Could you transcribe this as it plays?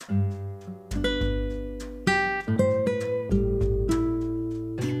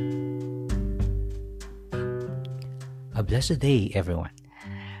Blessed day, everyone.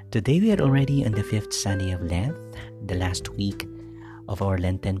 Today we are already on the Fifth Sunday of Lent, the last week of our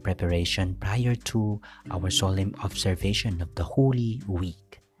Lenten preparation prior to our solemn observation of the Holy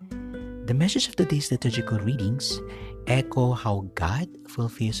Week. The message of today's liturgical readings echo how God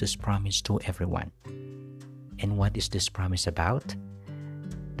fulfills His promise to everyone. And what is this promise about?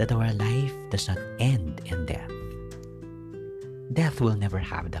 That our life does not end in death. Death will never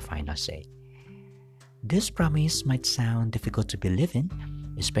have the final say. This promise might sound difficult to believe in,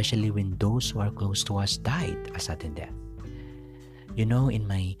 especially when those who are close to us died a sudden death. You know, in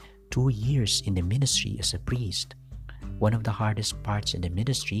my 2 years in the ministry as a priest, one of the hardest parts in the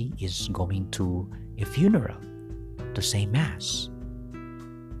ministry is going to a funeral to say Mass.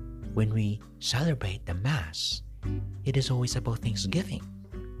 When we celebrate the Mass, it is always about thanksgiving.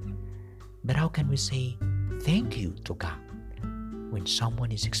 But how can we say thank you to God when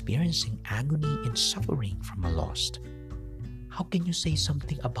someone is experiencing agony and suffering from a loss? How can you say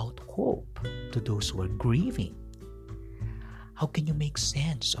something about hope to those who are grieving? How can you make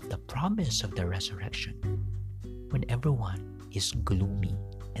sense of the promise of the resurrection when everyone is gloomy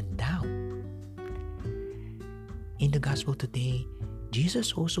and down? In the Gospel today,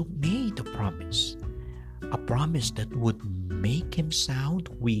 Jesus also made a promise that would make Him sound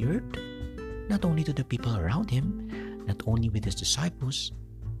weird, not only to the people around Him, not only with His disciples,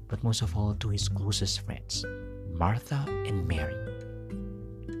 but most of all to His closest friends, Martha and Mary.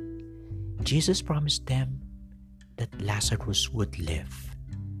 Jesus promised them that Lazarus would live.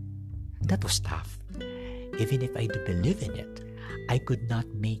 That was tough. Even if I do believe in it, I could not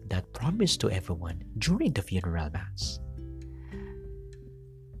make that promise to everyone during the funeral Mass.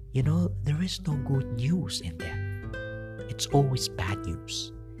 You know, there is no good news in death. It's always bad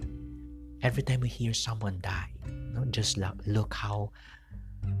news. Every time we hear someone die, just look how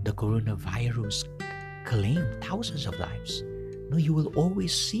the coronavirus claimed thousands of lives. You will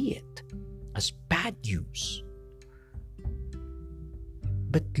always see it as bad news.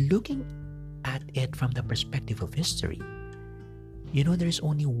 But looking at it from the perspective of history, there is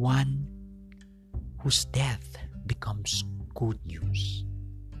only one whose death becomes good news.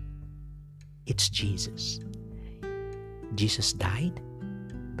 It's Jesus. Jesus died,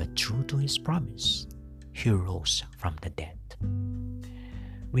 but true to His promise, He rose from the dead.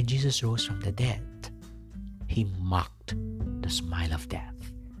 When Jesus rose from the dead, He mocked the smile of death.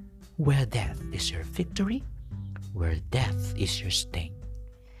 Where death is your victory, where death is your sting.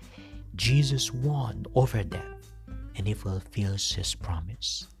 Jesus won over death, and He fulfills His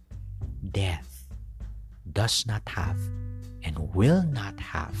promise. Death does not have and will not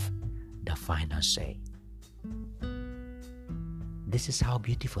have the final say. This is how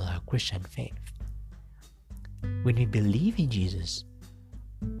beautiful our Christian faith. When we believe in Jesus,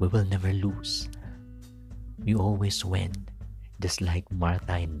 we will never lose. We always win, just like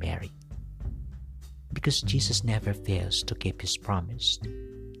Martha and Mary. Because Jesus never fails to keep His promise.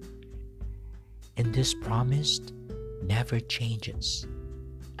 And this promise never changes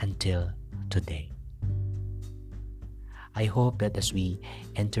until today. I hope that as we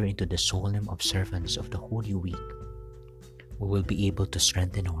enter into the solemn observance of the Holy Week, we will be able to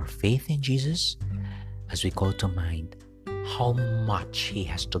strengthen our faith in Jesus as we call to mind how much He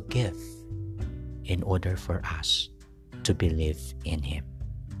has to give in order for us to believe in Him.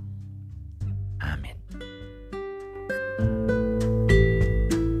 Amen.